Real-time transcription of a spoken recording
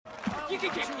You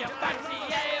can kick your fancy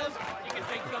ales, you can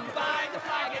drink them by the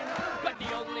flagon, but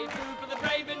the only food for the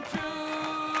brave and true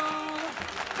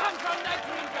comes from the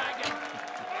Green Dragon.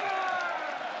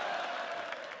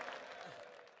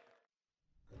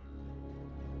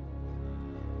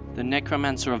 The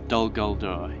necromancer of Dol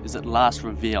Guldur is at last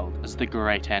revealed as the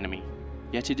great enemy,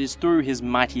 yet it is through his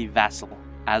mighty vassal,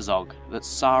 Azog, that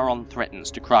Sauron threatens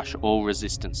to crush all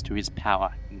resistance to his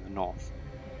power in the north.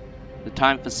 The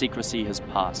time for secrecy has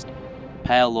passed. The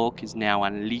Pale Orc is now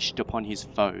unleashed upon his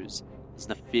foes as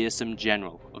the fearsome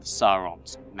general of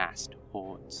Sauron's massed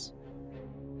hordes.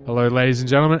 Hello, ladies and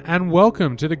gentlemen, and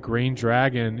welcome to The Green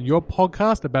Dragon, your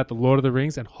podcast about the Lord of the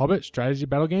Rings and Hobbit strategy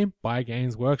battle game by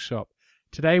Games Workshop.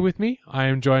 Today with me, I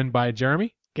am joined by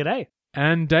Jeremy. G'day.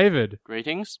 And David.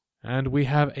 Greetings. And we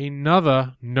have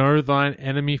another Know Thine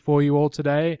Enemy for you all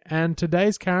today, and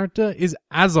today's character is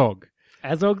Azog.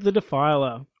 Azog the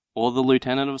Defiler. Or the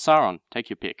Lieutenant of Sauron.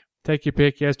 Take your pick. Take your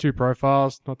pick. He has two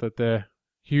profiles, not that they're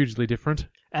hugely different.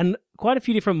 And quite a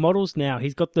few different models now.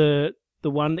 He's got the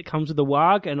one that comes with the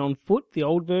warg and on foot, the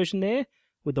old version there,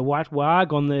 with the white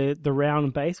warg on the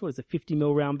round base. What is it,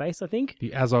 50mm round base, I think?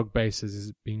 The Azog base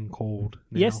is being called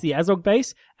now. Yes, the Azog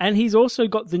base. And he's also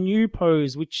got the new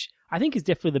pose, which I think is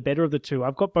definitely the better of the two.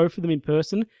 I've got both of them in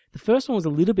person. The first one was a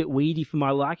little bit weedy for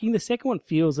my liking. The second one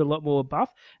feels a lot more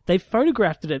buff. They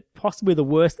photographed it at possibly the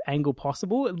worst angle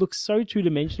possible. It looks so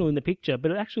two-dimensional in the picture, but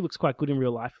it actually looks quite good in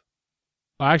real life.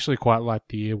 I actually quite like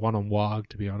the one on Warg,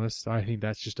 to be honest. I think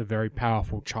that's just a very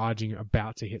powerful charging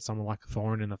about to hit someone like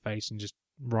Thorin in the face and just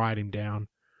ride him down.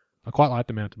 I quite like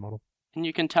the mounted model. And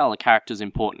you can tell a character's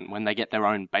important when they get their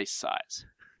own base size.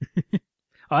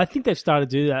 I think they've started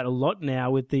to do that a lot now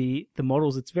with the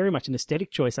models. It's very much an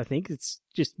aesthetic choice, I think. It's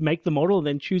just make the model and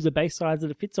then choose a base size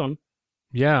that it fits on.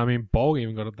 Yeah, I mean, Bolg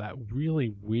even got that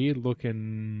really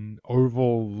weird-looking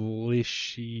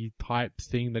oval-ishy type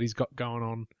thing that he's got going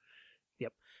on.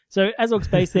 Yep. So Azog's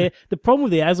base there. The problem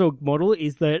with the Azog model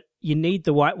is that you need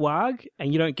the white warg,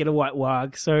 and you don't get a white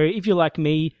warg. So if you're like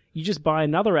me, you just buy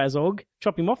another Azog,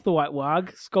 chop him off the white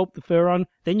warg, sculpt the fur on,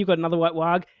 then you've got another white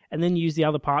warg, and then use the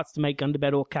other parts to make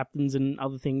Gundabad or captains and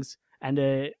other things, and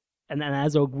an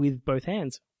Azog with both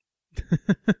hands.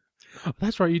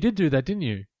 That's right, you did do that, didn't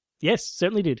you? Yes,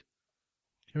 certainly did.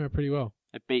 Came out pretty well.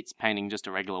 It beats painting just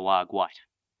a regular warg white.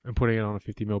 And putting it on a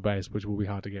 50mm base, which will be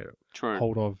hard to get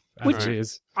hold of as it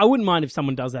is. I wouldn't mind if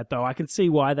someone does that, though. I can see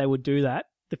why they would do that.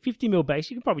 The 50mm base,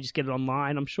 you can probably just get it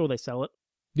online. I'm sure they sell it.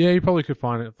 Yeah, you probably could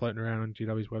find it floating around on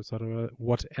GW's website or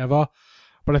whatever.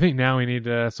 But I think now we need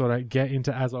to sort of get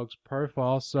into Azog's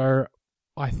profile. So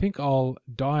I think I'll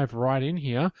dive right in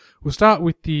here. We'll start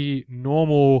with the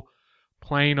normal,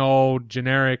 plain old,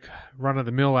 generic,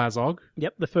 run-of-the-mill Azog.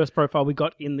 Yep, the first profile we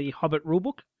got in the Hobbit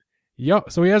rulebook.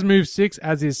 Yep, so he has move 6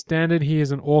 as is standard. He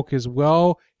is an orc as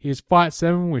well. He is fight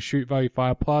 7 with shoot value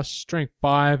 5+, strength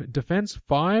 5, defense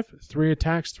 5, 3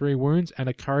 attacks, 3 wounds, and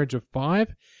a courage of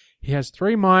 5. He has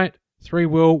 3 might, 3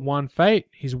 will, 1 fate.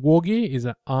 His war gear is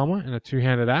an armor and a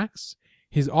 2-handed axe.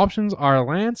 His options are a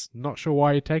lance, not sure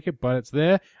why you take it, but it's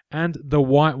there, and the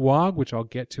white warg, which I'll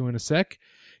get to in a sec.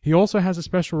 He also has a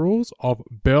special rules of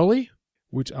Burly,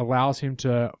 which allows him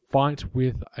to fight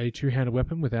with a 2-handed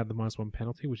weapon without the -1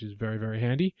 penalty, which is very, very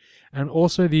handy. And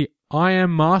also the I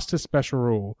Am Master special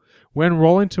rule. When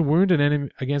rolling to wound an enemy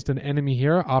against an enemy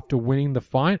hero after winning the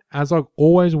fight, Azog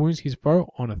always wounds his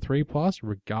foe on a 3+,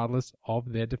 regardless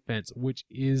of their defense, which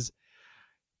is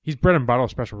his bread and butter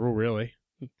special rule, really.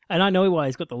 And I know why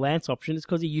he's got the lance option. It's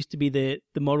because he used to be the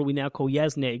model we now call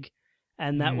Yazneg,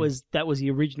 and that was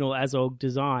the original Azog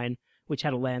design, which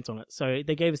had a lance on it. So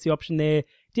they gave us the option there.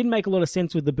 Didn't make a lot of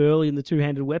sense with the Burly and the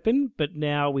 2-handed weapon, but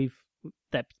now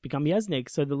that's become Yazneg.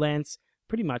 So the lance,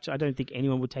 pretty much, I don't think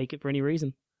anyone would take it for any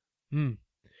reason.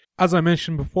 As I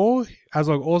mentioned before,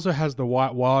 Azog also has the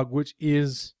white warg, which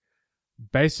is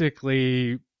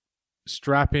basically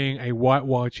strapping a white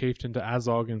warg chieftain to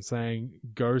Azog and saying,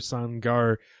 "Go, son,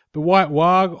 go." The white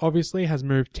warg obviously has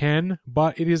move 10,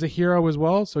 but it is a hero as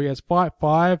well. So he has fight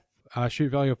 5, shoot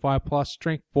value of 5+,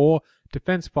 strength 4,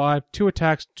 defense 5, 2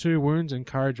 attacks, 2 wounds, and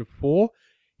courage of 4.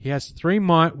 He has 3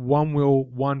 might, 1 will,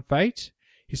 1 fate.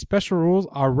 His special rules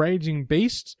are Raging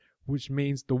Beast, which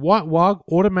means the white warg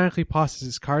automatically passes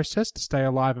his courage test to stay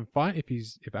alive and fight if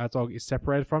Azog is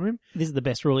separated from him. This is the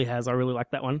best rule he has. I really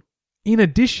like that one. In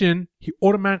addition, he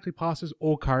automatically passes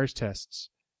all courage tests,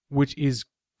 which is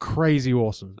crazy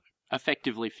awesome.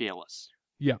 Effectively fearless.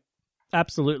 Yeah.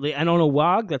 Absolutely. And on a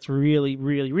warg, that's really,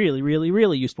 really, really, really,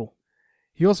 really useful.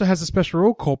 He also has a special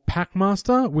rule called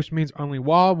Packmaster, which means only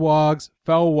wild wargs,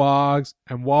 fell wargs,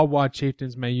 and wild warg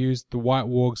chieftains may use the white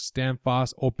wargs stand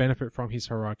fast or benefit from his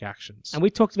heroic actions. And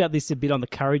we talked about this a bit on the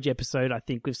Courage episode, I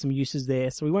think, with some uses there,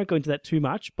 so we won't go into that too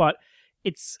much, but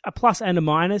it's a plus and a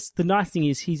minus. The nice thing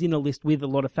is he's in a list with a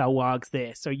lot of fell wargs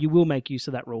there, so you will make use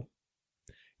of that rule.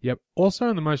 Yep. Also,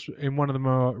 in one of the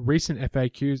more recent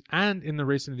FAQs and in the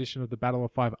recent edition of the Battle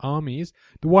of Five Armies,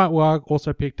 the White Warg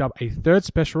also picked up a third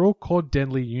special rule called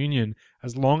Deadly Union.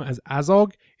 As long as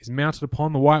Azog is mounted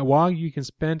upon the White Warg, you can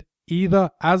spend either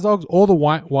Azog's or the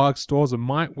White Warg stores of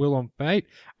Might, Will, and Fate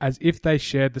as if they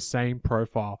shared the same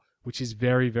profile, which is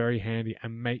very, very handy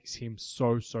and makes him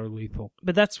so lethal.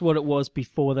 But that's what it was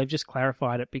before. They've just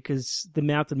clarified it because the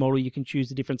mounted model, you can choose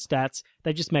the different stats.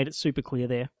 They just made it super clear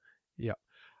there. Yep.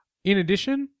 In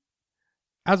addition,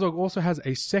 Azog also has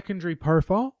a secondary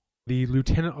profile, the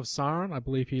Lieutenant of Sauron, I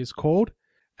believe he is called.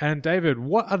 And David,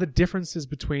 what are the differences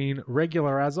between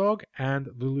regular Azog and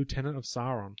the Lieutenant of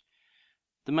Sauron?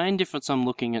 The main difference I'm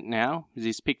looking at now is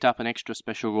he's picked up an extra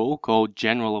special rule called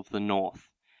General of the North.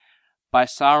 By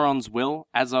Sauron's will,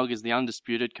 Azog is the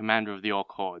undisputed commander of the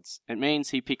Orc hordes. It means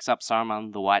he picks up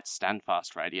Saruman the White's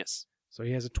standfast radius. So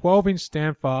he has a 12-inch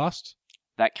standfast.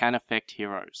 That can affect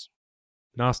heroes.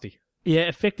 Nasty. Yeah,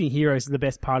 affecting heroes is the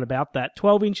best part about that.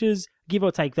 12 inches, give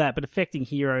or take that, but affecting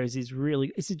heroes is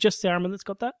really... Is it just Saruman that's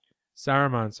got that?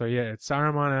 Saruman. So yeah, it's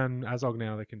Saruman and Azog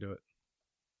now that can do it.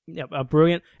 Yep,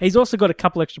 brilliant. He's also got a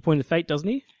couple extra points of fate, doesn't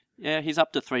he? Yeah, he's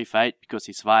up to 3 fate because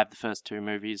he survived the first 2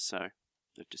 movies, so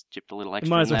they've just chipped a little extra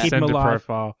Might as in well there. keep him Ascended alive.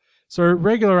 profile. So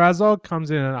regular Azog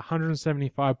comes in at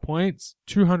 175 points,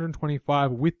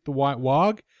 225 with the White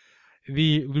Warg.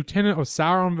 The Lieutenant of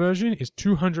Sauron version is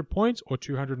 200 points or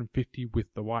 250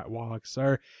 with the White Warg.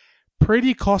 So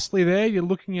pretty costly there. You're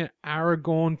looking at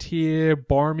Aragorn tier,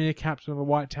 Boromir Captain of the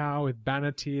White Tower with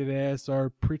Banner tier there.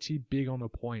 So pretty big on the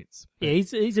points. Yeah,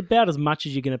 he's about as much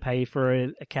as you're going to pay for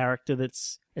a character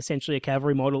that's essentially a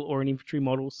cavalry model or an infantry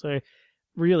model. So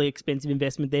really expensive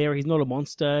investment there. He's not a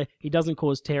monster. He doesn't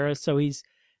cause terror. So he's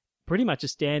pretty much a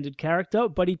standard character,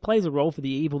 but he plays a role for the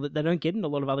evil that they don't get in a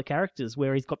lot of other characters,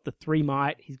 where he's got the 3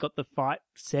 might, he's got the fight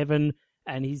 7,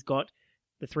 and he's got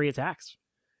the 3 attacks.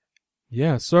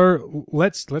 Yeah, so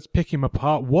let's pick him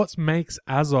apart. What makes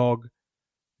Azog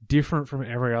different from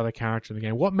every other character in the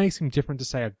game? What makes him different to,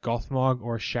 say, a Gothmog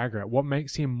or a Shagrat? What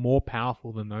makes him more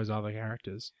powerful than those other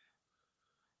characters?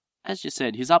 As you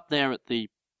said, he's up there at the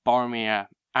Boromir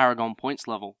Aragon points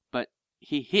level, but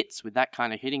he hits with that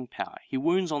kind of hitting power. He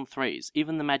wounds on 3s.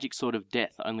 Even the magic sword of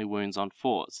death only wounds on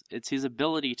 4s. It's his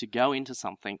ability to go into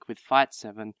something with fight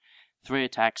 7, 3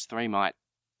 attacks, 3 might,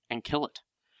 and kill it.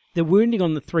 The wounding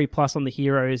on the 3+ on the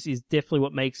heroes is definitely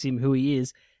what makes him who he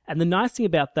is. And the nice thing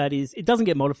about that is it doesn't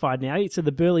get modified now, so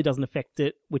the burly doesn't affect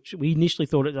it, which we initially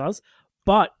thought it does.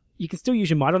 But you can still use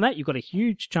your might on that. You've got a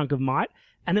huge chunk of might.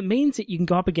 And it means that you can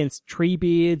go up against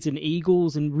treebeards and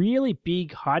eagles and really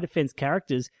big high defense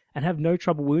characters and have no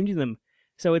trouble wounding them.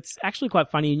 So it's actually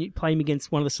quite funny when you play him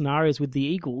against one of the scenarios with the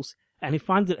eagles, and he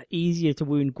finds it easier to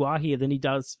wound Gwahir than he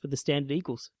does for the standard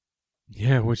eagles.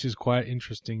 Yeah, which is quite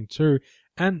interesting too.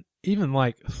 And even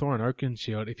like Thorin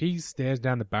Oakenshield, if he stares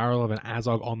down the barrel of an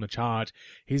Azog on the charge,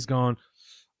 he's gone,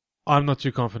 I'm not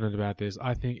too confident about this.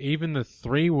 I think even the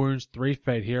 3 wounds, 3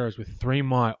 fate heroes with 3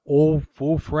 might, all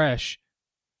full fresh,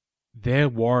 they're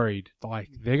worried. Like,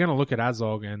 they're going to look at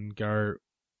Azog and go,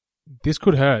 this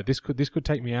could hurt. This could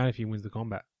take me out if he wins the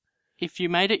combat. If you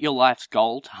made it your life's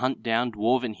goal to hunt down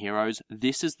dwarven heroes,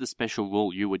 this is the special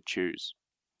rule you would choose.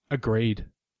 Agreed.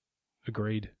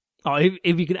 Oh,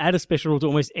 if you can add a special rule to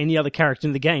almost any other character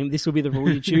in the game, this will be the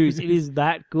rule you choose. It is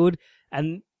that good.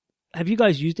 And have you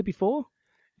guys used it before?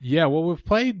 Yeah, well, we've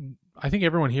played... I think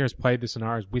everyone here has played the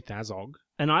scenarios with Azog.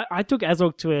 And I took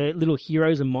Azog to a little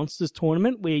Heroes and Monsters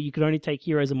tournament where you could only take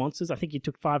Heroes and Monsters. I think you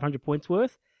took 500 points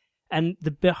worth. And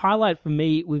the highlight for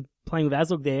me with playing with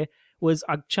Azog there was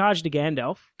I charged a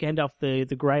Gandalf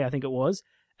the Grey, I think it was,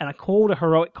 and I called a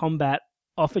heroic combat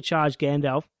off a charged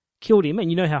Gandalf, killed him, and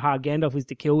you know how hard Gandalf is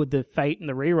to kill with the fate and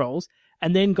the rerolls,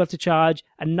 and then got to charge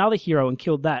another hero and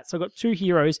killed that. So I got 2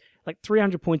 heroes, like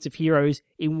 300 points of heroes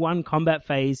in one combat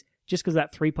phase, just because of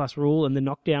that 3+ rule and the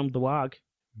knockdown of the Warg.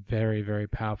 Very, very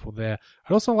powerful there.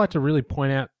 I'd also like to really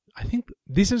point out, I think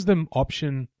this is the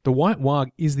option, the White Warg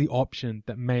is the option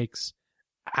that makes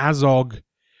Azog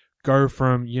go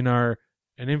from, an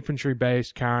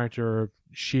infantry-based character of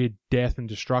sheer death and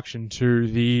destruction to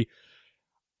the,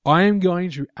 I am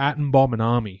going to atom bomb an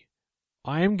army.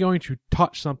 I am going to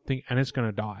touch something and it's going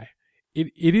to die.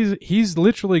 He's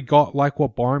literally got like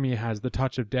what Boromir has, the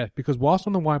touch of death, because whilst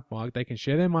on the White Warg, they can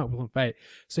share their might, will, and fate.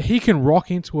 So he can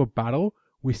rock into a battle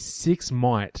with 6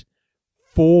 might,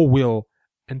 4 will,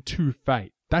 and 2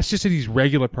 fate. That's just at his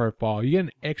regular profile. You get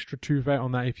an extra 2 fate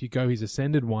on that if you go his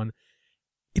ascended one.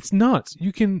 It's nuts.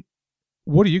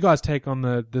 What do you guys take on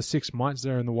the 6 mites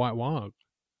there in the White Warg?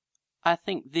 I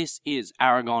think this is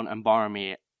Aragon and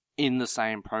Boromir in the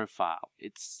same profile.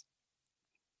 It's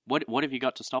what have you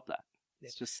got to stop that?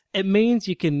 It's just It means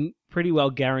you can pretty well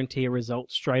guarantee a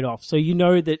result straight off. So you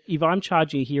know that if I'm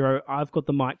charging a hero, I've got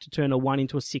the might to turn a 1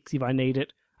 into a 6 if I need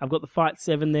it. I've got the fight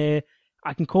 7 there.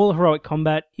 I can call a heroic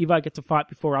combat. If I get to fight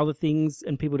before other things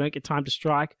and people don't get time to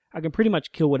strike, I can pretty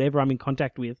much kill whatever I'm in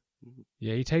contact with.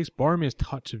 Yeah, he takes Boromir's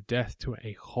Touch of Death to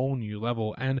a whole new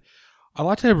level. And I'd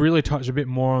like to really touch a bit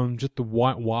more on just the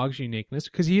White Warg's uniqueness,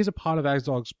 because he is a part of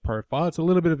Azog's profile. It's a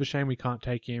little bit of a shame we can't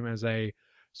take him as a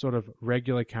sort of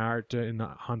regular character in the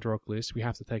Hunter Orc list. We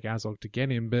have to take Azog to get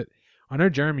him. But I know,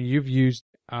 Jeremy, you've used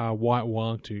White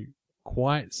Warg to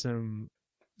quite some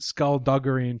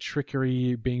skullduggery and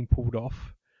trickery being pulled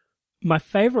off. My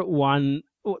favourite one,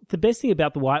 the best thing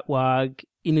about the White Warg,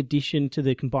 in addition to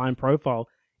the combined profile,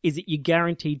 is that you're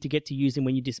guaranteed to get to use him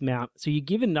when you dismount. So you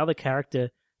give another character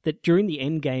that during the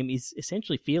end game is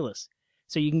essentially fearless.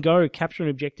 So you can go capture an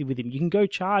objective with him. You can go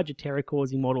charge a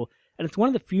terror-causing model. And it's one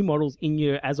of the few models in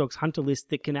your Azog's Hunter list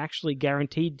that can actually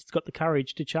guarantee it's got the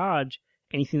courage to charge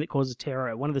anything that causes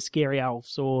terror. One of the scary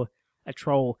elves or a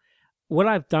troll. What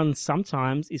I've done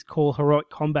sometimes is call heroic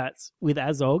combats with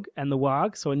Azog and the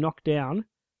Warg. So I knock down,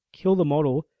 kill the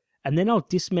model, and then I'll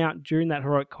dismount during that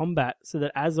heroic combat so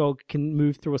that Azog can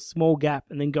move through a small gap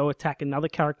and then go attack another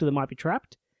character that might be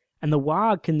trapped. And the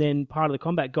Warg can then, part of the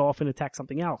combat, go off and attack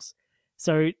something else.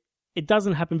 So it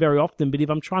doesn't happen very often, but if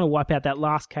I'm trying to wipe out that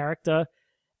last character,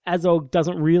 Azog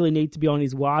doesn't really need to be on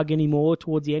his Warg anymore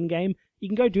towards the end game. You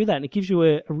can go do that, and it gives you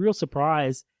a real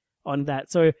surprise on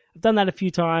that. So I've done that a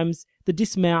few times. The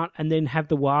dismount and then have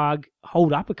the Warg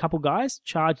hold up a couple guys,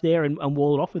 charge there and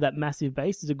wall it off with that massive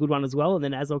base is a good one as well, and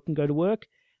then Azog can go to work.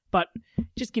 But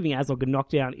just giving Azog a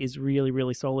knockdown is really,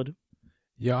 really solid.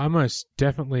 Yeah, I most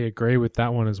definitely agree with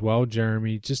that one as well,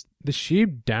 Jeremy. Just the sheer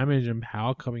damage and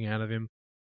power coming out of him,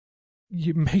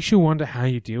 it makes you wonder how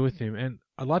you deal with him. And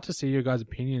I'd like to see your guys'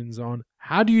 opinions on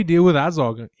how do you deal with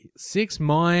Azog? 6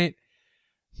 might,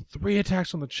 3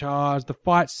 attacks on the charge, the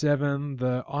fight 7,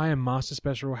 the Iron Master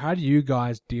special. How do you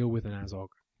guys deal with an Azog?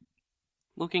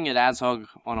 looking at Azog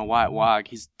on a White Warg,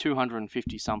 he's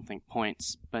 250 something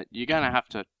points, but you're gonna have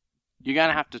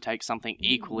to take something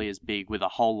equally as big with a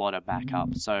whole lot of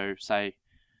backup. So say,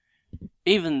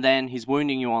 even then, he's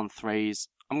wounding you on 3s.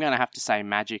 I'm gonna have to say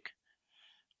magic,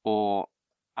 or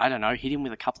I don't know, hit him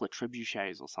with a couple of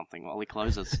trebuchets or something while he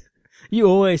closes. You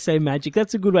always say magic.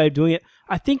 That's a good way of doing it.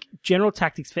 I think general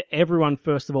tactics for everyone,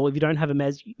 first of all, if you don't have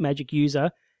a magic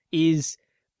user, is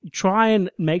try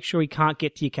and make sure he can't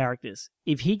get to your characters.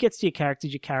 If he gets to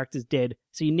your character's dead.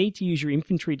 So you need to use your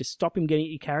infantry to stop him getting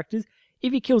at your characters.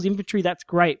 If he kills infantry, that's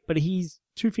great, but he's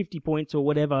 250 points or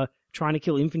whatever trying to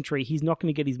kill infantry. He's not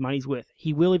going to get his money's worth.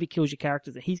 He will if he kills your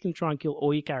characters, and he's going to try and kill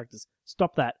all your characters.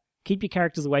 Stop that. Keep your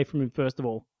characters away from him, first of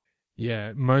all.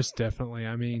 Yeah, most definitely.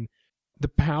 I mean, the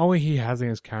power he has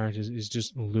against characters is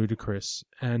just ludicrous.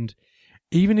 And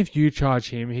even if you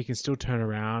charge him, he can still turn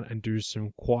around and do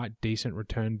some quite decent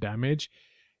return damage.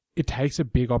 It takes a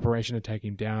big operation to take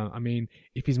him down. I mean,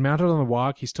 if he's mounted on the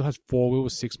Warg, he still has 4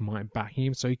 with 6 might backing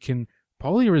him, so he can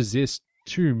probably resist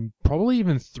 2, probably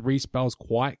even 3 spells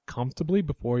quite comfortably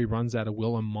before he runs out of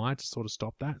will and might to sort of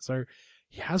stop that. So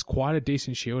he has quite a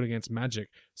decent shield against magic.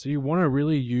 So you want to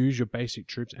really use your basic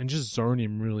troops and just zone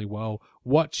him really well.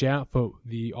 Watch out for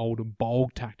the old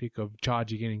bulk tactic of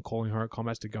charging in and calling heroic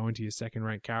combats to go into your second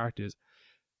rank characters.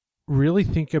 Really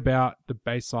think about the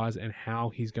base size and how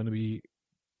he's going to be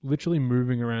literally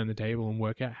moving around the table and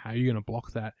work out how you're going to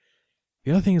block that.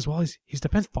 The other thing as well is his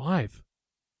defense 5.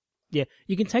 Yeah,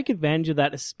 you can take advantage of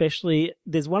that, especially,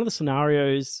 there's one of the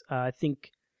scenarios, I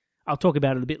think, I'll talk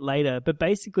about it a bit later, but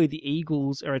basically the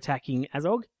Eagles are attacking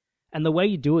Azog, and the way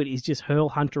you do it is just hurl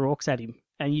Hunter Orcs at him,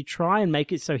 and you try and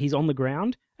make it so he's on the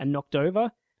ground and knocked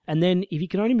over, and then if he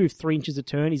can only move 3 inches a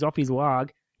turn, he's off his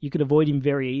Warg, you could avoid him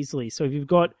very easily. So if you've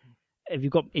got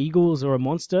Eagles or a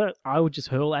monster, I would just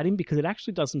hurl at him because it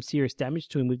actually does some serious damage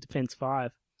to him with defense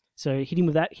 5. So hit him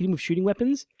with that, hit him with shooting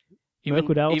weapons.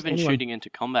 Even shooting into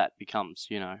combat becomes,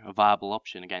 a viable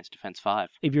option against defense 5.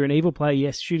 If you're an evil player,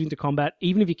 yes, shoot into combat.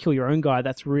 Even if you kill your own guy,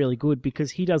 that's really good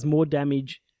because he does more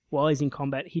damage while he's in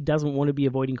combat. He doesn't want to be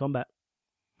avoiding combat.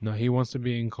 No, he wants to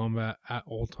be in combat at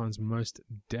all times, most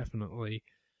definitely.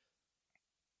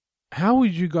 How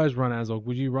would you guys run Azog?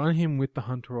 Would you run him with the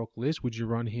Hunter Orc list? Would you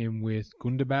run him with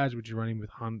Gundabad? Would you run him with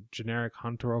generic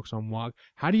Hunter Orcs on Warg?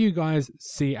 How do you guys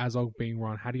see Azog being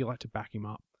run? How do you like to back him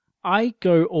up? I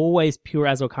go always pure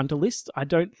Azog Hunter list. I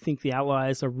don't think the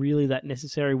allies are really that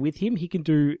necessary with him. He can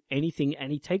do anything,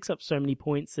 and he takes up so many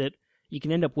points that you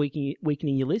can end up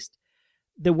weakening your list.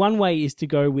 The one way is to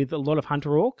go with a lot of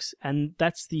Hunter Orcs, and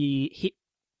that's the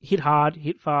hit hard,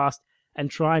 hit fast, and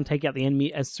try and take out the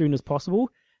enemy as soon as possible.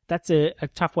 That's a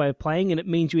tough way of playing, and it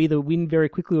means you either win very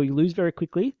quickly or you lose very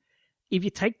quickly. If you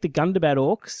take the Gundabad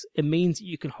Orcs, it means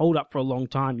you can hold up for a long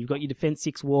time. You've got your Defense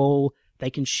 6 wall, they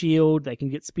can shield, they can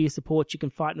get spear support, you can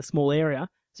fight in a small area,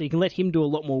 so you can let him do a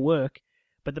lot more work.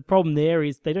 But the problem there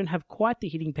is they don't have quite the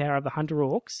hitting power of the Hunter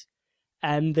Orcs,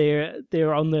 and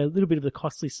they're on the little bit of the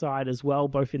costly side as well,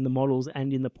 both in the models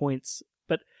and in the points.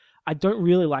 But I don't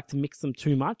really like to mix them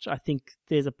too much. I think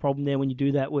there's a problem there when you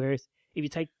do that, whereas if you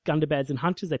take Gundabads and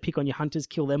Hunters, they pick on your Hunters,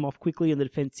 kill them off quickly, and the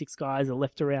Defense 6 guys are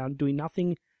left around doing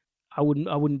nothing. I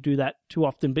wouldn't do that too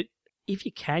often, but if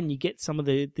you can, you get some of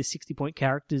the 60-point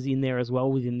characters in there as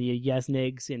well, within the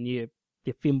Yaznegs and your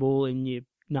Fimble and your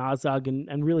Narzug,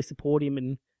 and really support him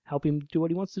and help him do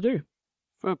what he wants to do.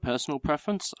 For a personal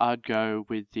preference, I'd go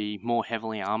with the more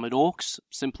heavily armoured orcs,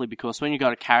 simply because when you've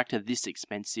got a character this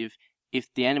expensive, if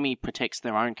the enemy protects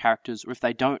their own characters, or if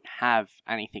they don't have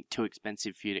anything too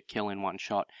expensive for you to kill in one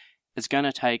shot, it's going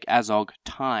to take Azog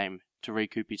time to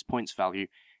recoup his points value,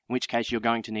 in which case you're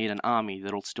going to need an army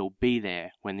that'll still be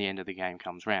there when the end of the game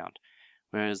comes round.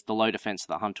 Whereas the low defense of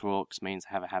the Hunter Orcs means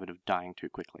they have a habit of dying too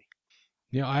quickly.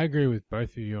 Yeah, I agree with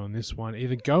both of you on this one.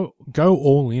 Either go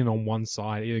all in on one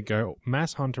side, either go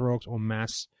mass Hunter Orcs or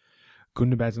mass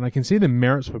Gundabads, and I can see the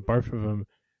merits for both of them.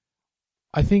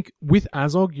 I think with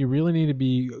Azog, you really need to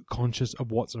be conscious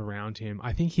of what's around him.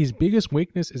 I think his biggest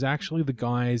weakness is actually the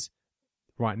guys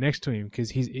right next to him, because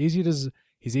he's easier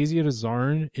to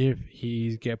zone if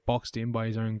he get boxed in by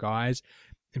his own guys.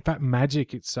 In fact,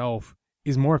 magic itself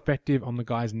is more effective on the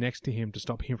guys next to him to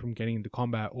stop him from getting into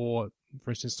combat, or,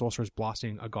 for instance, Sorcerer's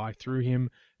blasting a guy through him,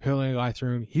 hurling a guy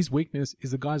through him. His weakness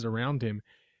is the guys around him.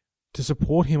 To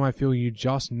support him, I feel you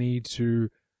just need to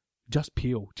just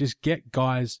peel. Just get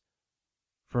guys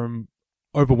from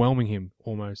overwhelming him,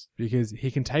 almost, because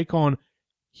he can take on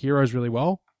heroes really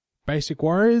well. Basic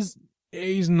warriors,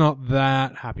 he's not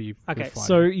that happy. Okay,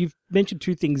 so you've mentioned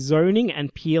two things, zoning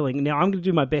and peeling. Now, I'm going to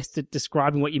do my best at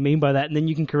describing what you mean by that, and then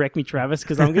you can correct me, Travis,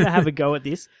 because I'm going to have a go at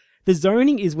this. The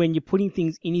zoning is when you're putting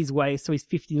things in his way so his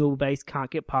 50 base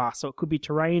can't get past. So it could be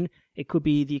terrain, it could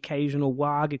be the occasional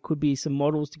warg, it could be some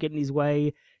models to get in his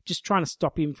way, just trying to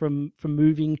stop him from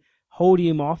moving, holding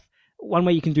him off. One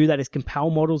way you can do that is compel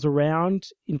models around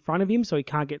in front of him so he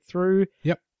can't get through.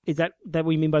 Yep. Is that what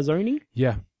you mean by zoning?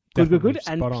 Yeah. Good.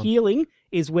 And peeling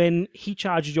is when he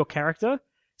charges your character.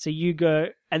 So you go,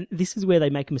 and this is where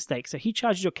they make a mistake. So he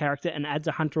charges your character and adds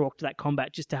a Hunter Orc to that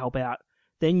combat just to help out.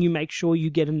 Then you make sure you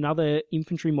get another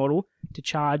infantry model to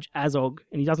charge Azog,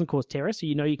 and he doesn't cause terror, so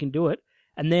you know you can do it.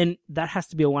 And then that has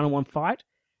to be a one-on-one fight.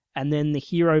 And then the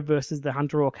hero versus the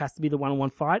Hunter Orc has to be the one-on-one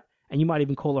fight. And you might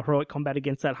even call a heroic combat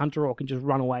against that Hunter Orc and just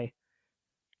run away.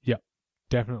 Yep,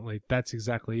 definitely. That's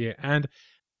exactly it. And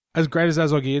as great as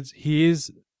Azog is, he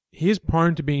is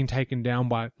prone to being taken down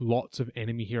by lots of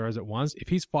enemy heroes at once. If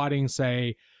he's fighting,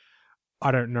 say,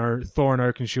 I don't know, Thorin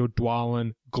Oakenshield,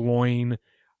 Dwalin, Gloin,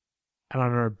 and I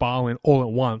don't know, Balin all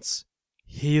at once,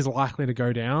 he is likely to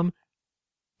go down.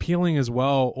 Peeling as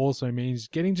well also means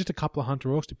getting just a couple of Hunter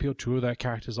Orcs to peel two of their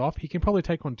characters off. He can probably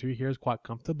take on two heroes quite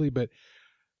comfortably, but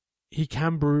he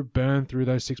can burn through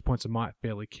those 6 points of might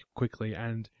fairly quickly,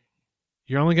 and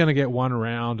you're only going to get one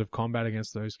round of combat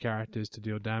against those characters to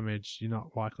deal damage. You're not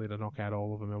likely to knock out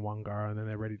all of them in one go, and then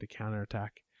they're ready to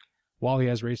counterattack. While he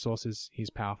has resources, he's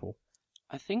powerful.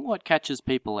 I think what catches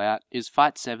people out is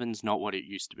Fight 7's not what it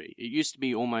used to be. It used to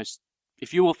be almost,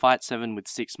 if you were Fight 7 with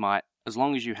 6 might, as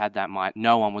long as you had that might,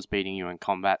 no one was beating you in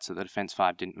combat, so the Defense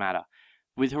 5 didn't matter.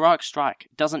 With Heroic Strike,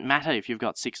 it doesn't matter if you've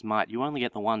got 6 might, you only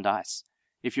get the 1 dice.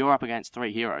 If you're up against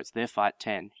 3 heroes, they're Fight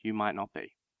 10, you might not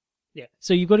be. Yeah,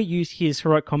 so you've got to use his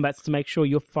heroic combats to make sure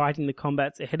you're fighting the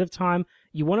combats ahead of time.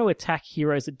 You want to attack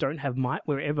heroes that don't have might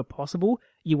wherever possible.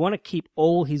 You want to keep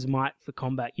all his might for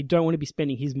combat. You don't want to be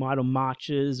spending his might on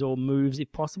marches or moves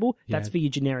if possible. Yeah. That's for your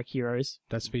generic heroes.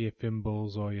 That's for your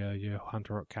Fimbles or your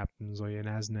Hunter Orc captains or your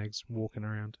Naznegs walking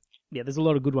around. Yeah, there's a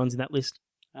lot of good ones in that list.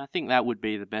 I think that would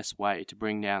be the best way to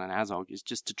bring down an Azog, is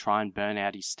just to try and burn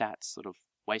out his stats, sort of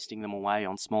wasting them away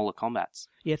on smaller combats.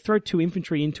 Yeah, throw 2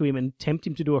 infantry into him and tempt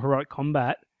him to do a heroic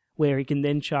combat where he can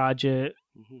then charge a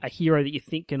hero that you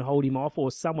think can hold him off, or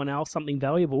someone else, something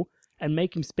valuable, and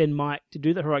make him spend might to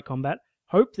do the heroic combat.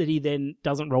 hope that he then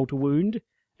doesn't roll to wound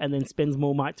and then spends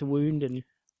more might to wound. And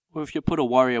Or if you put a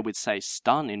warrior with, say,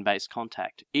 stun in base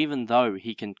contact, even though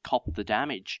he can cop the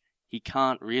damage, he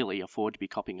can't really afford to be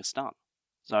copping a stun.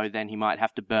 So then he might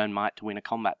have to burn might to win a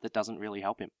combat that doesn't really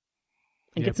help him.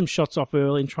 And get some shots off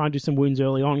early and try and do some wounds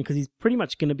early on, because he's pretty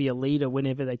much going to be a leader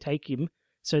whenever they take him.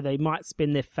 So they might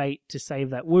spend their fate to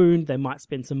save that wound. They might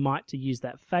spend some might to use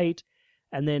that fate.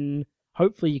 And then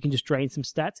hopefully you can just drain some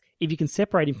stats. If you can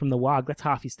separate him from the warg, that's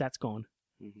half his stats gone.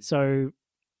 Mm-hmm. So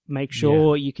make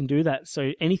sure you can do that.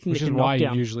 So anything Which that can is why knock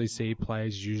down... you usually see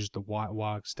players use the white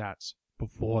warg stats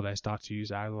before they start to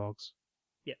use Azogs.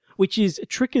 Yeah, which is a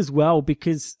trick as well,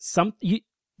 because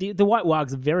the white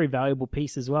warg's a very valuable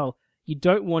piece as well. You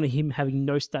don't want him having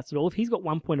no stats at all. If he's got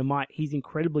 1 point of might, he's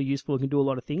incredibly useful and can do a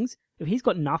lot of things. If he's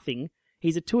got nothing,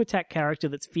 he's a 2-attack character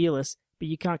that's fearless, but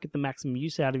you can't get the maximum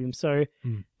use out of him. So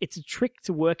it's a trick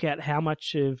to work out how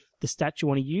much of the stats you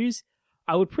want to use.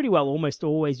 I would pretty well almost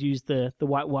always use the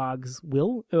white warg's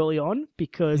will early on,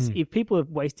 because if people are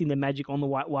wasting their magic on the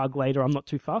white warg later, I'm not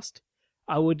too fussed.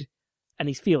 And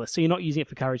he's fearless, so you're not using it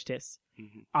for courage tests.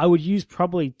 Mm-hmm. I would use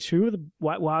probably 2 of the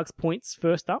white warg's points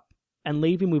first up, and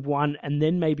leave him with 1, and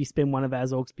then maybe spend one of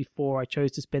Azog's before I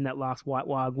chose to spend that last white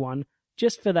warg one,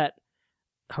 just for that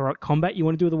heroic combat you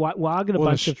want to do with a white warg and a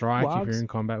bunch of strike wargs. if you're in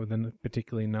combat with a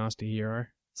particularly nasty hero.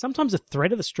 Sometimes a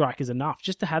threat of the strike is enough,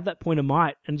 just to have that point of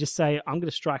might and just say, I'm going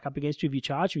to strike up against you if you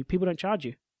charge me. People don't charge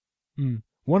you.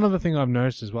 One other thing I've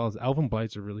noticed as well is Elven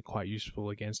Blades are really quite useful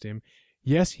against him.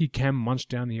 Yes, he can munch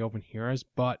down the Elven heroes,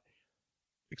 but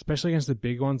especially against the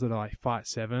big ones that are like Fight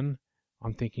 7,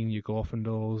 I'm thinking your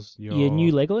Glorfindels, your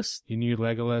new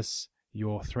Legolas,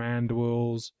 your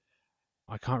Thranduils.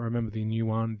 I can't remember the new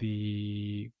one,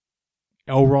 the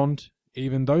Elrond,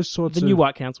 even those sorts of... The new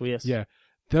White Council, yes. Yeah.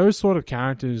 Those sort of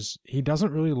characters, he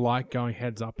doesn't really like going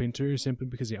heads up into, simply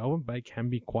because the Elven Blade can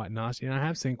be quite nasty. And I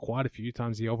have seen quite a few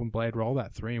times the Elven Blade roll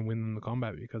that 3 and win them the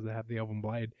combat because they have the Elven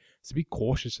Blade. So be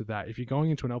cautious of that. If you're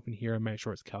going into an Elven hero, make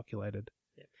sure it's calculated.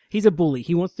 Yeah. He's a bully.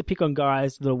 He wants to pick on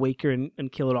guys that are weaker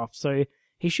and kill it off. So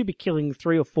he should be killing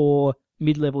 3 or 4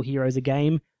 mid-level heroes a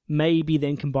game, maybe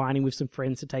then combining with some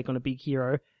friends to take on a big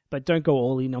hero. But don't go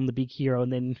all in on the big hero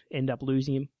and then end up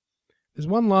losing him. There's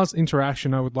one last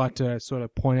interaction I would like to sort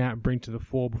of point out and bring to the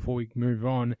fore before we move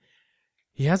on.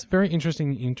 He has a very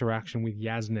interesting interaction with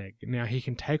Yazneg. Now, he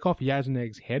can take off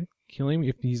Yazneg's head, kill him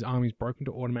if his arm is broken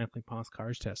to automatically pass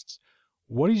courage tests.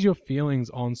 What is your feelings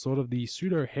on sort of the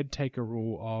pseudo head taker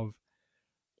rule of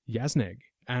Yazneg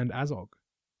and Azog?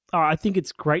 Oh, I think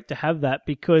it's great to have that,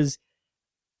 because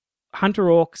Hunter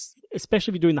Orcs,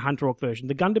 especially if you're doing the Hunter Orc version,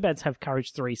 the Gundabats have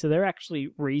courage 3, so they're actually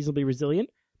reasonably resilient.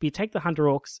 But you take the Hunter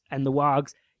Orcs and the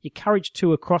Wargs, you courage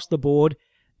 2 across the board.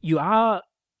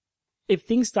 If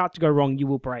things start to go wrong, you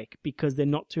will break, because they're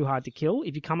not too hard to kill.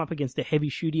 If you come up against a heavy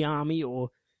shooty army or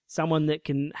someone that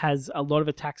has a lot of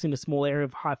attacks in a small area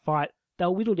of high fight,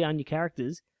 they'll whittle down your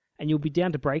characters and you'll be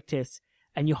down to break tests,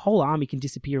 and your whole army can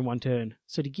disappear in one turn.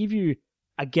 So to give you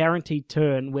a guaranteed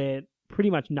turn where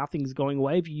pretty much nothing's going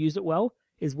away if you use it well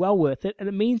is well worth it. And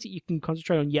it means that you can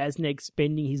concentrate on Yazneg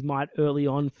spending his might early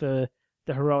on for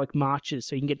the heroic marches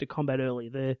so you can get to combat early,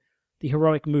 the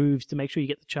heroic moves to make sure you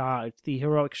get the charge, the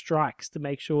heroic strikes to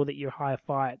make sure that you're higher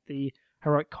fight, the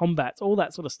heroic combats, all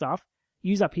that sort of stuff.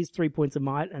 Use up his 3 points of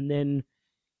might and then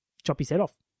chop his head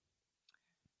off.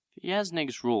 For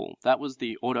Yazneg's rule, that was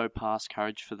the auto pass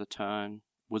courage for the turn.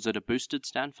 Was it a boosted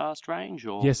standfast range?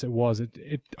 Or? Yes, it was.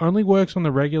 It only works on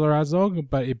the regular Azog,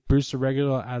 but it boosts the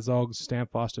regular Azog's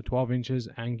standfast to 12 inches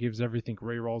and gives everything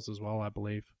rerolls as well, I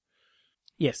believe.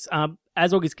 Yes,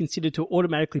 Azog is considered to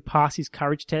automatically pass his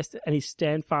courage test, and his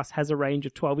standfast has a range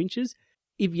of 12 inches.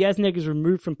 If Yazneg is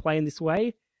removed from play in this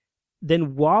way,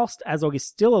 then whilst Azog is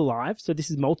still alive, so this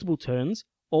is multiple turns,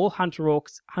 all Hunter Orc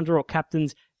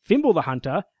captains, Fimble the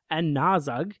Hunter, and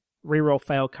Narzug reroll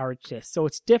fail courage tests. So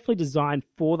it's definitely designed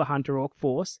for the Hunter Orc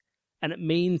force, and it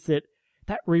means that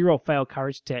reroll fail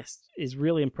courage test is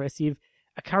really impressive.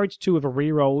 A courage 2 with a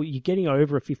reroll, you're getting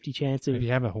over a 50 chance of... If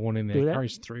you have a horn in there,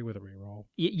 courage 3 with a reroll.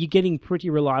 You're getting pretty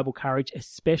reliable courage,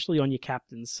 especially on your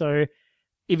captains. So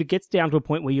if it gets down to a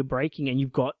point where you're breaking and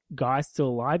you've got guys still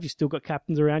alive, you've still got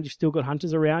captains around, you've still got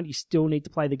hunters around, you still need to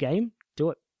play the game, do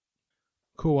it.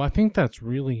 Cool. I think that's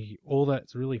really all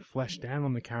that's really fleshed out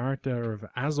on the character of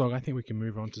Azog. I think we can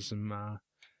move on to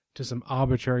some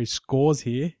arbitrary scores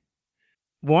here.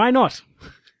 Why not?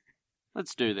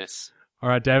 Let's do this. All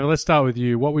right, David, let's start with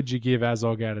you. What would you give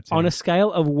Azog out of 10? On a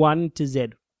scale of 1 to Z.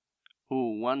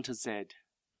 Ooh, 1 to Z.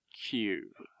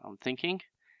 Q, I'm thinking.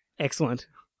 Excellent.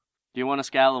 Do you want a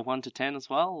scale of 1 to 10 as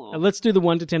well? Or? Let's do the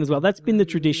 1 to 10 as well. That's been the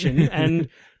tradition. And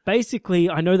basically,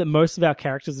 I know that most of our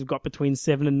characters have got between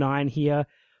 7 and 9 here,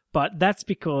 but that's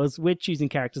because we're choosing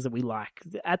characters that we like.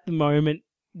 At the moment,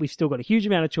 we've still got a huge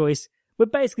amount of choice. We're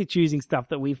basically choosing stuff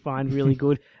that we find really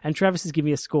good. And Travis is giving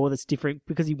me a score that's different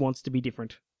because he wants to be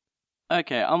different.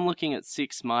 Okay, I'm looking at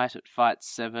 6 might at fight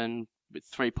 7 with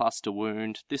 3+ to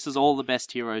wound. This is all the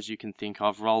best heroes you can think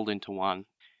of rolled into one.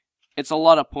 It's a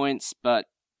lot of points, but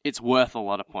it's worth a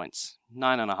lot of points.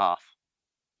 9.5.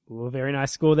 Ooh, very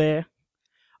nice score there.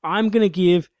 I'm going to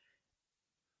give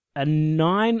a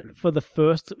 9 for the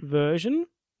first version.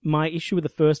 My issue with the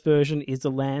first version is the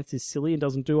lance is silly and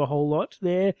doesn't do a whole lot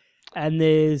there. And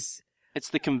there's... It's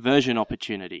the conversion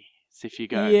opportunity. So if you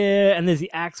go... Yeah, and there's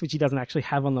the axe, which he doesn't actually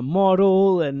have on the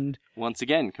model, and... Once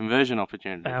again, conversion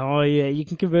opportunity. Oh, yeah, you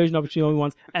can conversion opportunity only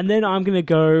once. And then I'm going to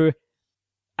go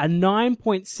a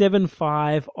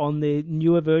 9.75 on the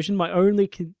newer version. My only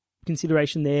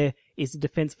consideration there is the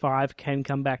defense 5 can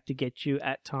come back to get you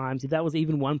at times. If that was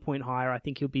even 1 point higher, I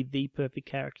think he'll be the perfect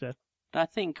character. I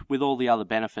think with all the other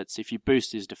benefits, if you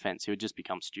boost his defense, he would just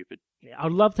become stupid. Yeah,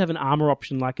 I'd love to have an armor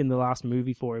option like in the last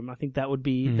movie for him. I think that would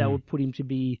be that would put him to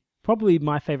be probably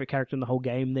my favorite character in the whole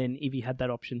game then if he had that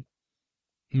option.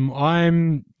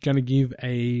 I'm going to give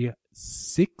a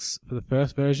 6 for the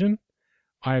first version.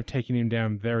 I have taken him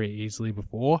down very easily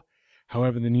before.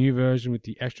 However, the new version with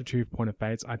the extra 2 point of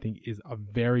fates, I think, is a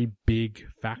very big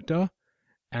factor.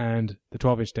 And the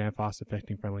 12-inch stand fast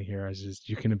affecting friendly heroes is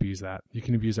you can abuse that. You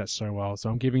can abuse that so well. So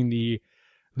I'm giving the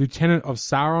Lieutenant of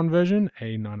Sauron version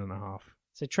a 9.5.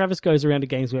 So Travis goes around to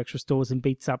Games Workshop stores and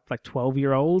beats up like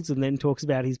 12-year-olds and then talks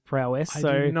about his prowess.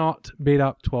 I do not beat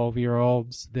up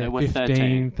 12-year-olds. They're 15.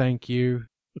 13. Thank you.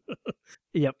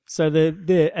 Yep. So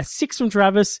the a 6 from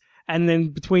Travis, and then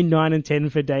between 9 and 10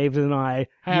 for David and I.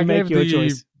 Hey, you make your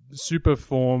choice. Super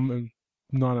form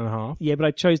 9.5. Yeah, but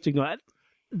I chose to ignore it.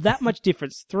 That much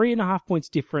difference. 3.5 points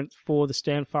difference for the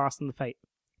Stand Fast and the Fate.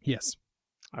 Yes.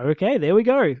 Okay, there we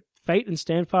go. Fate and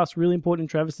Stand Fast really important in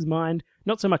Travis's mind.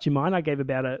 Not so much in mine. I gave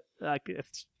about a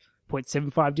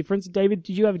 0.75 difference. David,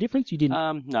 did you have a difference? You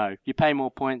didn't. No. You pay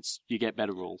more points, you get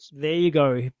better rules. There you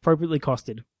go. Appropriately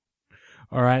costed.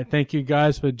 All right. Thank you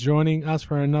guys for joining us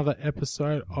for another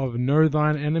episode of Know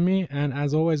Thine Enemy. And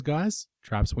as always, guys,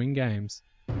 traps win games.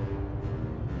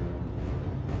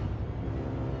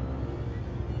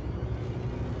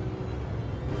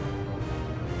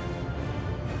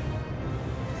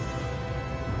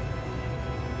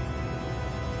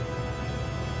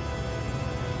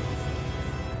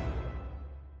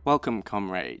 Welcome,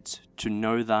 comrades, to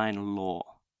Know Thine Lore,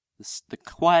 the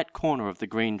quiet corner of the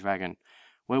Green Dragon,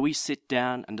 where we sit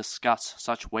down and discuss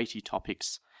such weighty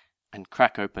topics and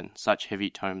crack open such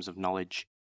heavy tomes of knowledge.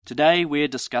 Today we are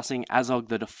discussing Azog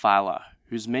the Defiler,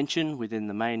 whose mention within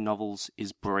the main novels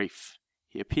is brief.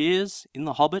 He appears in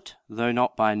The Hobbit, though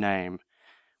not by name,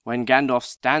 when Gandalf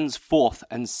stands forth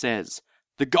and says,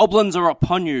 "The goblins are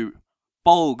upon you!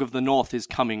 Bolg of the North is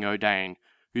coming, Odain,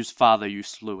 whose father you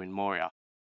slew in Moria."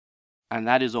 And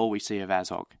that is all we see of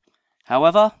Azog.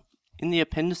 However, in the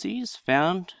appendices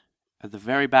found at the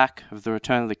very back of The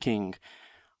Return of the King,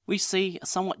 we see a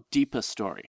somewhat deeper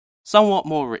story, somewhat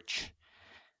more rich.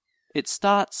 It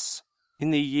starts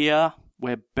in the year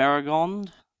where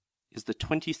Beregond is the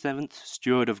 27th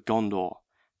Steward of Gondor.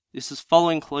 This is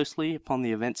following closely upon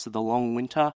the events of the Long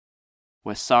Winter,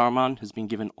 where Saruman has been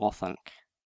given Orthanc.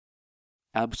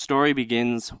 Our story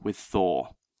begins with Thor.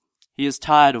 He is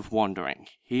tired of wandering.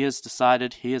 He has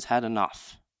decided he has had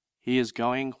enough. He is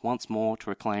going once more to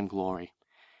reclaim glory.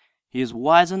 He is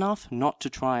wise enough not to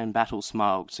try and battle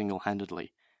Smaug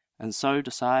single-handedly, and so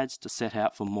decides to set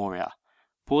out for Moria,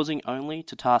 pausing only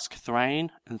to task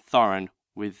Thrain and Thorin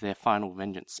with their final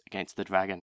vengeance against the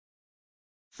dragon.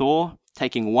 Thor,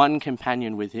 taking one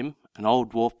companion with him, an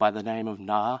old dwarf by the name of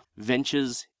Nar,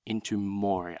 ventures into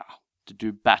Moria to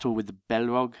do battle with the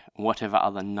Belrog and whatever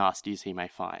other nasties he may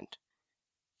find.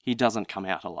 He doesn't come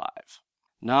out alive.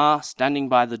 Nar, standing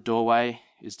by the doorway,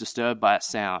 is disturbed by a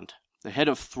sound. The head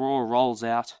of Thor rolls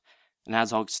out, and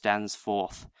Azog stands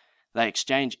forth. They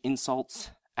exchange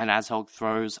insults, and Azog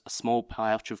throws a small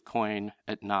pouch of coin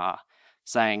at Nar,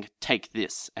 saying, "Take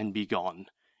this and be gone.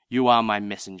 You are my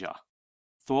messenger."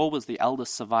 Thor was the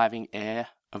eldest surviving heir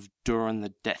of Durin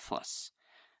the Deathless,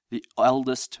 the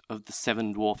eldest of the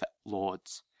 7 dwarf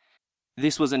lords.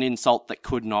 This was an insult that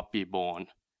could not be borne.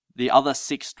 The other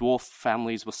 6 dwarf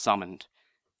families were summoned.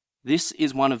 This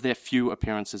is one of their few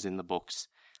appearances in the books.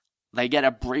 They get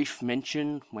a brief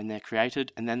mention when they're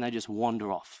created, and then they just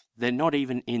wander off. They're not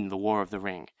even in the War of the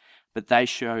Ring, but they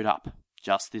showed up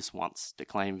just this once to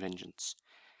claim vengeance.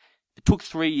 It took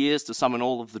 3 years to summon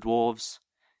all of the dwarves,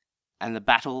 and the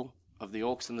battle of the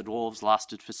orcs and the dwarves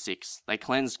lasted for 6. They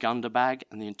cleansed Gundabad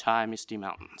and the entire Misty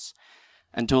Mountains,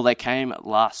 until they came at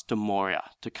last to Moria,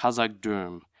 to Khazad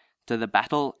Dûm, to the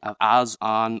battle of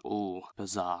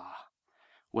Az-An-ul-Bazar,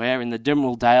 where in the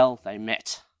Dimral Dale they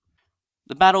met.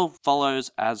 The battle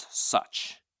follows as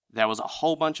such. There was a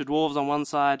whole bunch of dwarves on one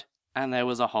side, and there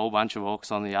was a whole bunch of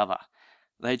orcs on the other.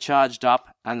 They charged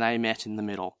up, and they met in the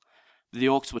middle. The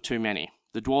orcs were too many.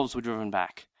 The dwarves were driven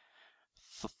back.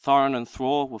 Thorin and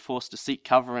Thror were forced to seek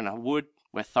cover in a wood,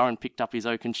 where Thorin picked up his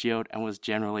oaken shield and was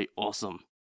generally awesome.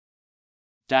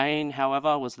 Dain,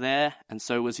 however, was there, and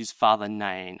so was his father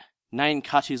Nain. Nain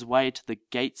cut his way to the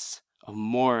gates of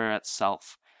Moria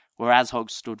itself, where Azog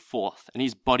stood forth, and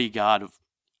his bodyguard of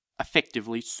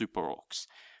effectively super orcs,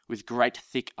 with great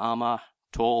thick armour,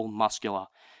 tall, muscular.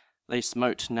 They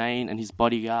smote Nain and his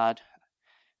bodyguard,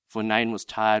 for Nain was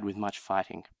tired with much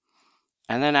fighting.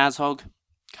 And then Azog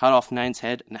cut off Nain's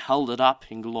head and held it up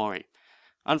in glory.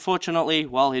 Unfortunately,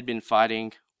 while he'd been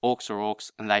fighting, orcs are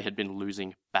orcs, and they had been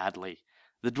losing badly.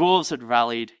 The dwarves had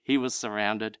rallied, he was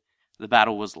surrounded, the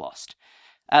battle was lost.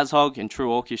 Azog, in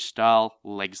true orcish style,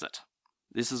 legs it.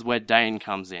 This is where Dain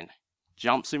comes in,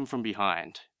 jumps him from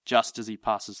behind, just as he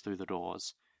passes through the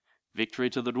doors. Victory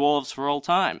to the dwarves for all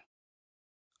time.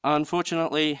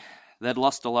 Unfortunately, they'd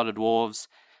lost a lot of dwarves,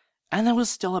 and there was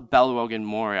still a Balrog in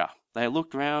Moria. They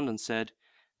looked round and said,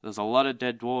 "There's a lot of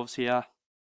dead dwarves here.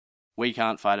 We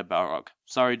can't fight a Balrog.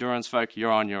 Sorry, Durin's folk,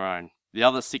 you're on your own." The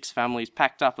other 6 families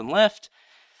packed up and left,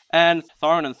 and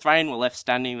Thorin and Thrain were left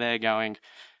standing there going,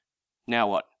 "Now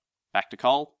what? Back to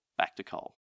coal? Back to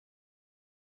coal."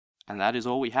 And that is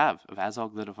all we have of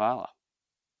Azog the Dvala.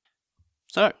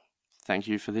 So, thank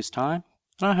you for this time,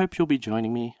 and I hope you'll be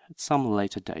joining me at some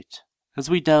later date, as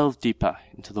we delve deeper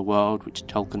into the world which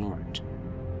Tolkien wrote.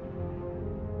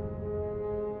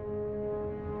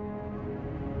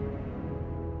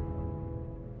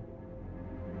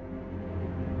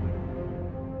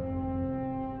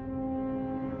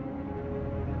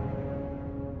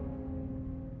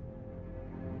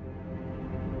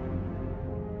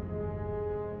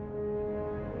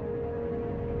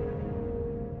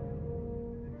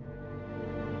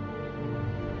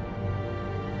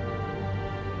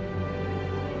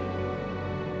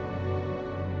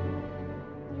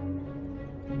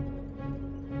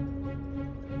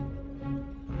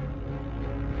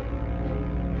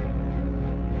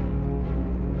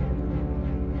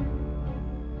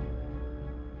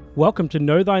 Welcome to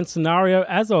Know Thine Scenario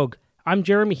Azog. I'm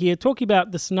Jeremy here, talking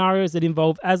about the scenarios that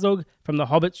involve Azog from the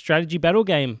Hobbit strategy battle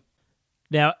game.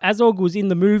 Now, Azog was in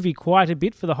the movie quite a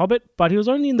bit for the Hobbit, but he was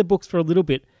only in the books for a little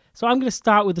bit. So I'm going to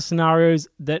start with the scenarios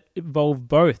that involve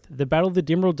both, the Battle of the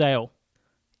Dimral Dale.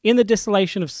 In the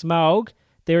Desolation of Smaug,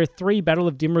 there are 3 Battle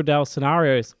of Dimral Dale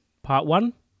scenarios, Part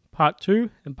 1, Part 2,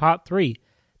 and Part 3.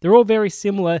 They're all very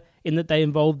similar in that they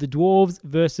involve the dwarves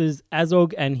versus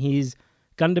Azog and his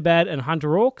Gundabad and Hunter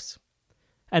Orcs,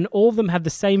 and all of them have the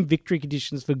same victory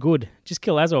conditions for good. Just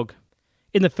kill Azog.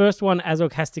 In the first one,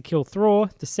 Azog has to kill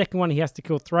Thror, the second one he has to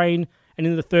kill Thrain, and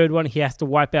in the third one he has to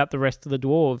wipe out the rest of the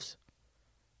dwarves.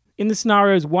 In the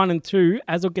scenarios 1 and 2,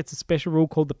 Azog gets a special rule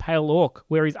called the Pale Orc,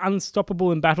 where he's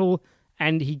unstoppable in battle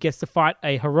and he gets to fight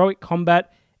a heroic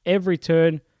combat every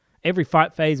turn, every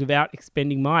fight phase without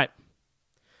expending might.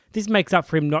 This makes up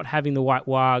for him not having the White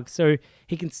Warg, so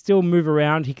he can still move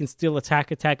around, he can still attack,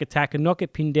 and not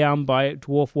get pinned down by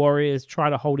dwarf warriors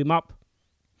trying to hold him up.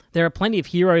 There are plenty of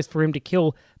heroes for him to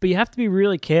kill, but you have to be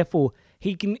really careful.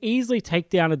 He can easily take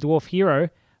down a dwarf hero,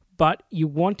 but you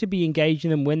want to be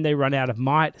engaging them when they run out of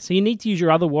might. So you need to use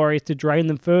your other warriors to drain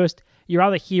them first, your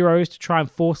other heroes to try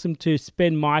and force them to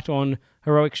spend might on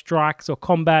heroic strikes or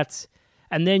combats,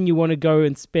 and then you want to go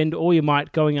and spend all your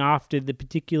might going after the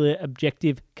particular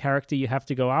objective character you have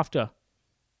to go after.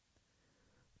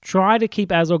 Try to keep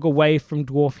Azog away from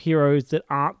dwarf heroes that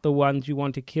aren't the ones you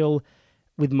want to kill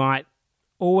with might.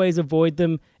 Always avoid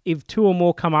them. If 2 or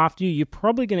more come after you, you're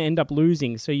probably going to end up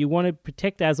losing. So you want to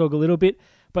protect Azog a little bit,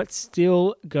 but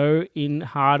still go in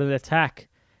hard and attack.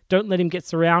 Don't let him get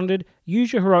surrounded.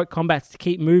 Use your heroic combats to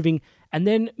keep moving. And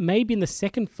then maybe in the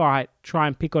second fight, try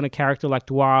and pick on a character like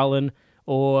Dwalin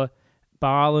or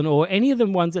Balin, or any of the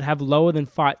ones that have lower than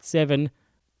fight 7,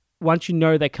 once you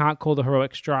know they can't call the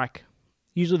heroic strike.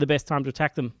 Usually the best time to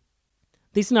attack them.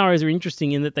 These scenarios are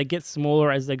interesting in that they get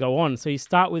smaller as they go on. So you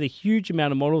start with a huge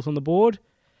amount of models on the board,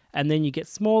 and then you get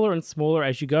smaller and smaller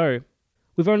as you go.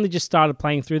 We've only just started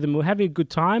playing through them. We're having a good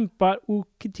time, but we'll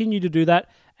continue to do that,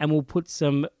 and we'll put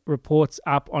some reports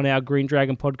up on our Green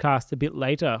Dragon podcast a bit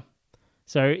later.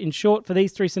 So in short, for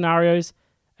these 3 scenarios,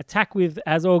 attack with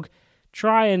Azog,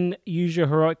 try and use your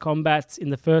heroic combats in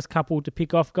the first couple to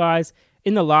pick off guys.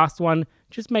 In the last one,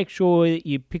 just make sure that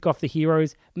you pick off the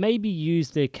heroes. Maybe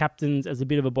use the captains as a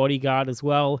bit of a bodyguard as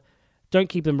well. Don't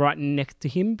keep them right next to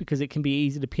him because it can be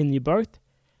easy to pin you both.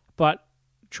 But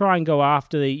try and go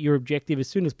after your objective as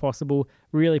soon as possible.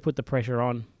 Really put the pressure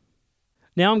on.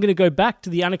 Now I'm going to go back to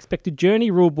the Unexpected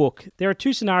Journey rulebook. There are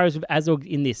 2 scenarios with Azog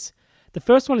in this. The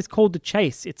first one is called The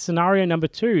Chase. It's scenario number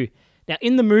 2. Now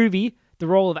in the movie, the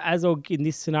role of Azog in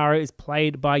this scenario is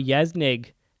played by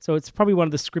Yazneg. So it's probably one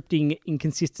of the scripting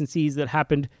inconsistencies that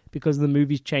happened because of the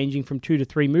movies changing from 2 to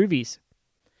 3 movies.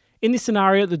 In this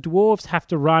scenario, the dwarves have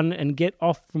to run and get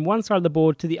off from one side of the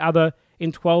board to the other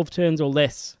in 12 turns or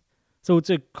less. So it's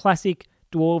a classic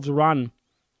dwarves run.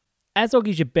 Azog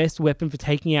is your best weapon for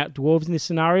taking out dwarves in this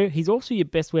scenario. He's also your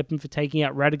best weapon for taking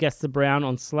out Radagast the Brown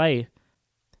on Slay.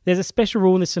 There's a special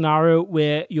rule in this scenario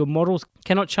where your models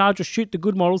cannot charge or shoot the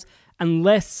good models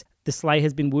unless the Slay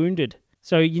has been wounded.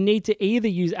 So you need to either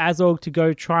use Azog to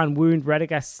go try and wound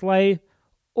Radagast's Slay,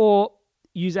 or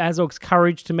use Azog's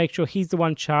courage to make sure he's the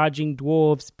one charging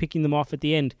dwarves, picking them off at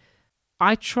the end.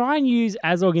 I try and use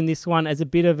Azog in this one as a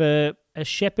bit of a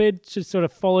shepherd to sort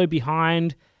of follow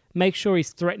behind, make sure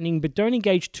he's threatening, but don't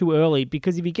engage too early,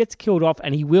 because if he gets killed off,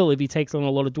 and he will if he takes on a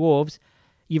lot of dwarves,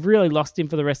 you've really lost him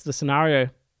for the rest of the scenario.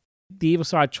 The evil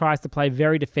side tries to play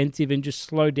very defensive and just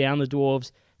slow down the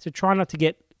dwarves, so try not to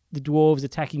get the dwarves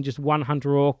attacking just one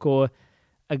hunter orc or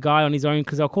a guy on his own,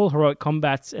 because they'll call heroic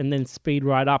combats and then speed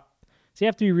right up. So you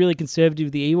have to be really conservative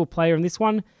with the evil player in this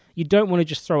one. You don't want to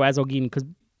just throw Azog in, because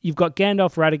you've got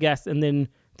Gandalf, Radagast, and then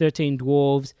 13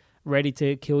 dwarves ready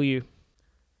to kill you.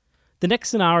 The next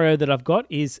scenario that I've got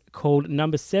is called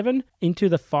number 7, Into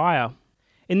the Fire.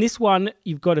 In this one,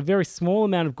 you've got a very small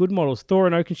amount of good models,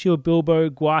 Thorin Oakenshield, Bilbo,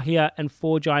 Gwaihir, and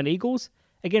 4 giant eagles,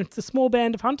 against a small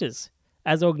band of hunters,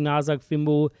 Azog, Narzug,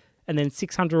 Fimble, and then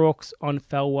 6 hunter orcs on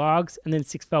Fel Wargs, and then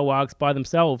 6 Fel Wargs by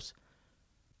themselves.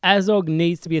 Azog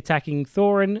needs to be attacking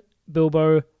Thorin,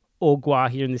 Bilbo, or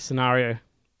Gwaihir in this scenario.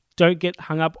 Don't get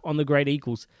hung up on the Great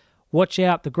Eagles. Watch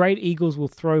out, the Great Eagles will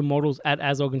throw models at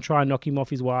Azog and try and knock him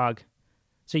off his warg.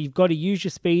 So you've got to use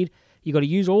your speed, you've got to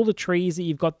use all the trees that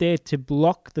you've got there to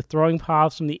block the throwing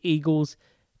paths from the eagles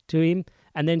to him,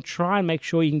 and then try and make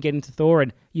sure you can get into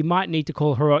Thorin. You might need to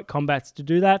call heroic combats to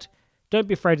do that. Don't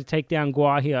be afraid to take down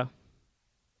Gwaihir.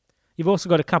 You've also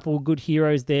got a couple of good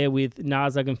heroes there with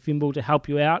Narzug and Fimble to help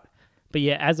you out. But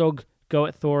yeah, Azog, go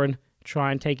at Thorin,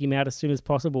 try and take him out as soon as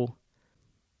possible.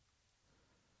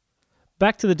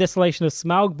 Back to the Desolation of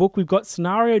Smaug book, we've got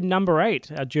scenario number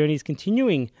 8. Our journey is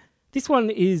continuing. This one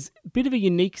is a bit of a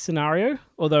unique scenario,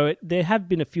 although there have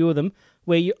been a few of them,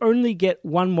 where you only get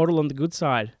one model on the good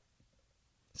side.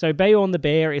 So Beorn the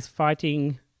Bear is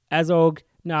fighting Azog,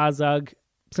 Narzug,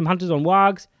 some hunters on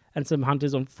wargs, and some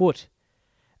hunters on foot.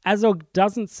 Azog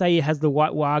doesn't say he has the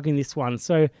white warg in this one,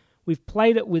 so we've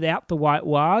played it without the white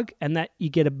warg, and that you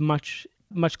get a much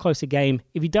closer game.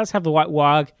 If he does have the white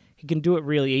warg, he can do it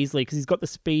really easily, because he's got the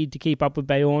speed to keep up with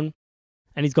Beorn,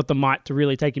 and he's got the might to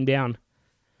really take him down.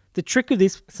 The trick of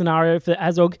this scenario for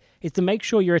Azog is to make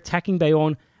sure you're attacking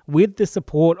Beorn with the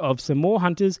support of some more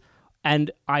hunters, and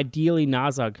ideally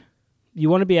Narzug. You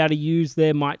want to be able to use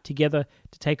their might together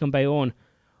to take on Beorn.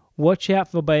 Watch out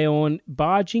for Beorn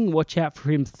barging, watch out for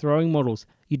him throwing models.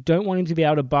 You don't want him to be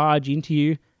able to barge into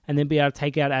you and then be able to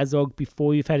take out Azog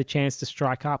before you've had a chance to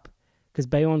strike up, because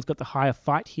Beorn's got the higher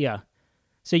fight here.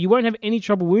 So you won't have any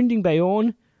trouble wounding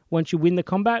Beorn once you win the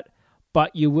combat,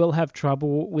 but you will have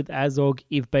trouble with Azog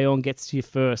if Beorn gets to you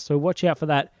first. So watch out for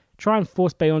that. Try and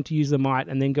force Beorn to use the might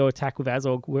and then go attack with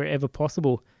Azog wherever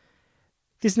possible.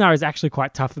 This scenario is actually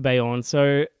quite tough for Beorn,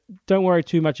 so don't worry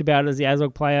too much about it as the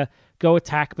Azog player. Go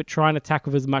attack, but try and attack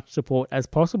with as much support as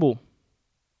possible.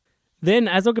 Then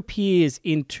Azog appears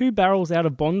in 2 barrels out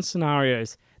of bond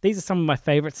scenarios. These are some of my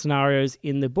favourite scenarios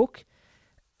in the book.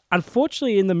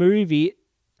 Unfortunately, in the movie,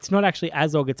 it's not actually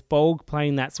Azog, it's Bolg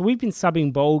playing that. So we've been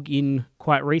subbing Bolg in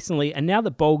quite recently, and now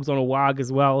that Bolg's on a warg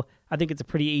as well, I think it's a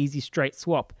pretty easy straight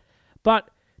swap.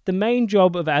 But the main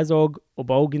job of Azog, or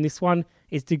Bolg in this one,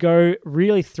 is to go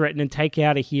really threaten and take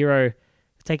out a hero,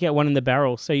 take out one in the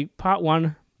barrel. So part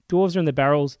 1, dwarves are in the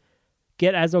barrels,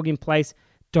 get Azog in place,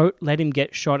 don't let him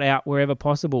get shot out wherever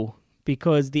possible,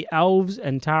 because the elves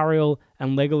and Tariel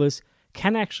and Legolas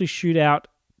can actually shoot out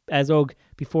Azog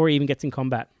before he even gets in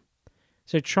combat.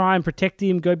 So try and protect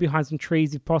him, go behind some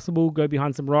trees if possible, go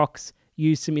behind some rocks,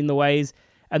 use some in the ways,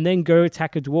 and then go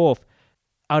attack a dwarf.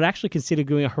 I would actually consider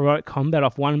doing a heroic combat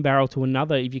off one barrel to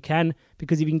another if you can,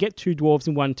 because if you can get 2 dwarves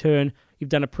in one turn, you've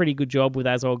done a pretty good job with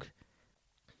Azog.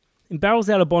 In Barrels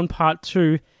Out of Bond Part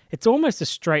 2, It's almost a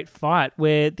straight fight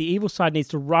where the evil side needs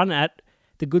to run at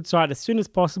the good side as soon as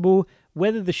possible,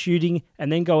 weather the shooting,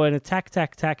 and then go and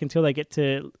attack until they get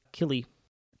to Killy.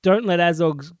 Don't let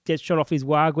Azog get shot off his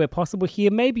Warg where possible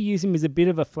here. Maybe use him as a bit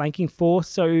of a flanking force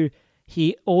so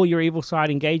all your evil side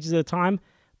engages at a time,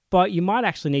 but you might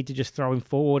actually need to just throw him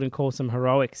forward and call some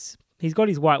heroics. He's got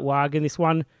his White Warg in this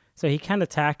one, so he can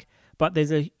attack, but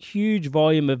there's a huge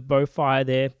volume of bow fire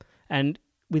there, and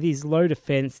with his low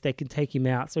defense, they can take him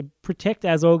out. So protect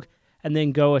Azog and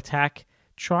then go attack.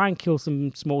 Try and kill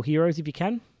some small heroes if you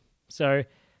can. So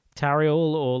Tariel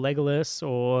or Legolas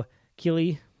or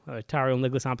Killy. Tariel and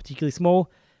Legolas aren't particularly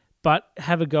small, but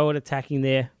have a go at attacking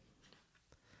there.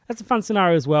 That's a fun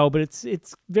scenario as well, but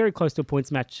it's very close to a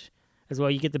points match as well.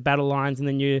 You get the battle lines and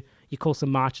then you call some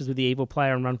marches with the evil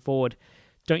player and run forward.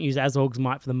 Don't use Azog's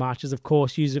might for the marches, of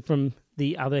course. Use it from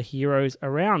the other heroes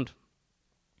around.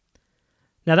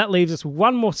 Now that leaves us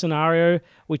one more scenario,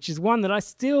 which is one that I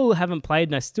still haven't played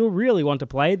and I still really want to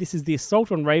play. This is the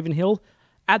Assault on Ravenhill.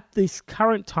 At this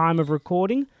current time of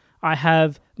recording, I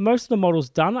have most of the models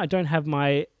done. I don't have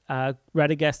my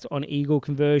Radagast on Eagle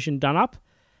conversion done up,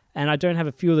 and I don't have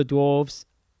a few of the dwarves,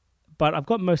 but I've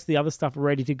got most of the other stuff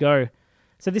ready to go.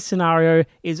 So this scenario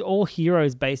is all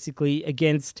heroes basically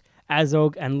against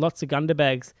Azog and lots of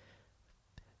Gunderbags.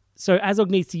 So Azog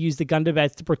needs to use the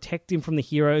Gunderbags to protect him from the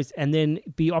heroes and then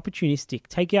be opportunistic.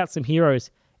 Take out some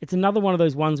heroes. It's another one of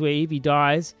those ones where if he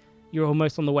dies, you're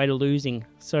almost on the way to losing.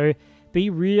 So be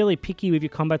really picky with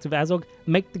your combats with Azog.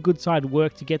 Make the good side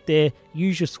work to get there.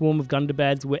 Use your swarm of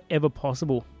Gunderbags wherever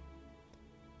possible.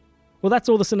 Well, that's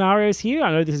all the scenarios here.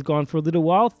 I know this has gone for a little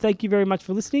while. Thank you very much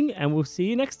for listening, and we'll see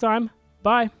you next time.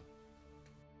 Bye.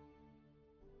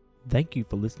 Thank you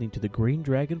for listening to the Green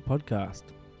Dragon Podcast.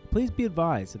 Please be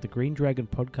advised that the Green Dragon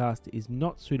Podcast is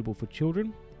not suitable for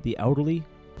children, the elderly,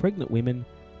 pregnant women,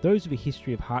 those with a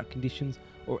history of heart conditions,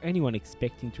 or anyone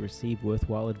expecting to receive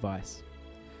worthwhile advice.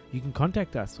 You can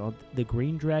contact us on the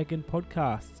Green Dragon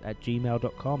Podcasts at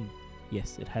gmail.com.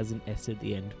 Yes, it has an S at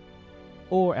the end.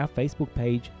 Or our Facebook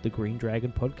page, The Green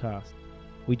Dragon Podcast.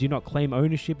 We do not claim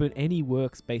ownership of any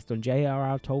works based on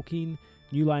J.R.R. Tolkien,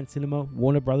 New Line Cinema,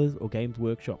 Warner Brothers, or Games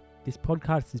Workshop. This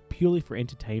podcast is purely for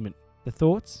entertainment. The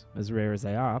thoughts, as rare as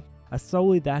they are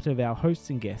solely that of our hosts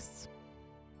and guests.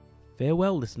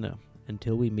 Farewell, listener,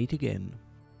 until we meet again.